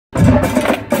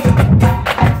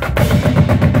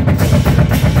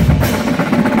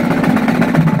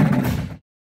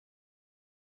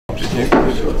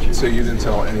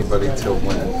tell anybody till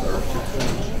when?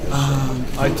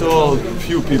 I told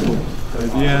few people. At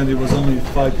the end, it was only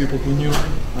 5 people who knew.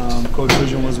 Coach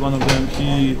Srđan was one of them.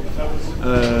 He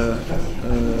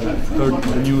heard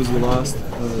the news we lost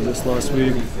just last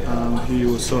week. He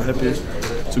was so happy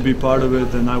to be part of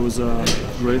it, and I was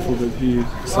grateful that he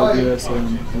said yes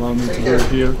and allowed me to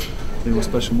be here. It was a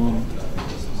special moment.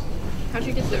 How did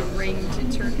you get the ring to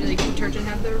Turgeon? Did Turgeon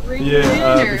have the ring?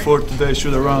 Yeah, before today's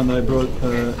shoot around, I brought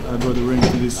the ring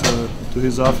to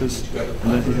his office,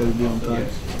 and then he had to be on time.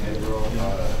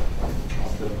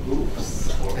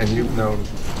 And you've known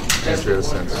Andrea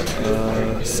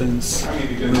since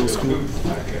middle school.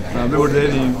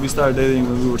 We started dating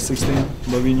when we were 16,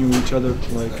 but we knew each other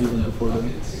like even before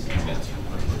then.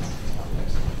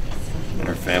 And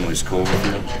her family's cool with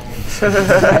you?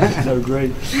 They're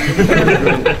great.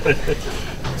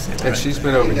 And she's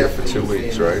been over here for 2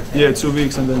 weeks, right? Yeah, 2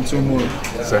 weeks and then 2 more.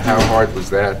 So how hard was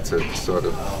that to sort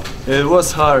of... It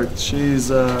was hard. She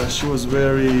was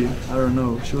very, I don't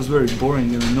know, she was very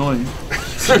boring and annoying.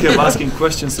 She kept asking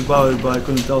questions about it, but I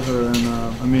couldn't tell her. And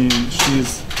I mean,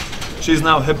 she's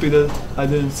now happy that I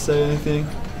didn't say anything.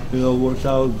 It all worked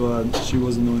out, but she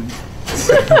was annoying.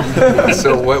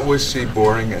 So what was she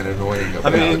boring and annoying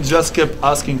about? I mean, just kept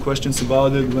asking questions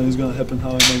about it, when it's gonna happen,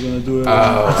 how am I gonna do it,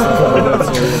 stuff like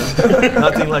that. So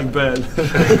nothing like bad.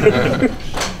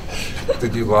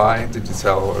 Did you lie? Did you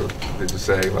tell her? Did you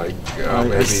say like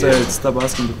maybe? I said stop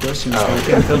asking the questions. I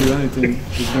can't tell you anything.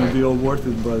 It's gonna be all worth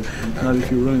it, but not if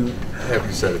you ruin it. Have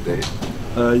you set a date?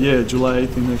 Yeah, July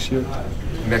 18th next year.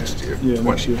 Next year? Yeah, 20.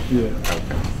 next year. Yeah.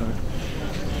 Okay.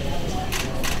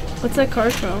 What's that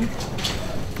card from?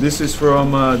 This is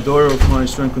from Doro, my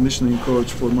strength conditioning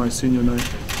coach, for my senior night.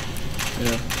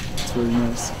 Yeah, it's very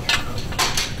nice.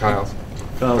 Kyle's?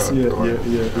 Yeah.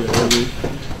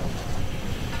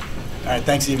 All right,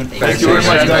 thanks, Stephen. Thank you very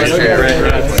much. Nice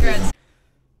Congrats.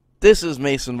 This is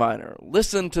Mason Viner.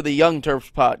 Listen to the Young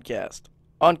Terps podcast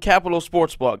on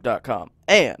CapitalSportsBlog.com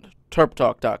and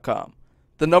TerpTalk.com,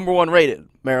 the #1 rated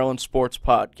Maryland sports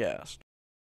podcast.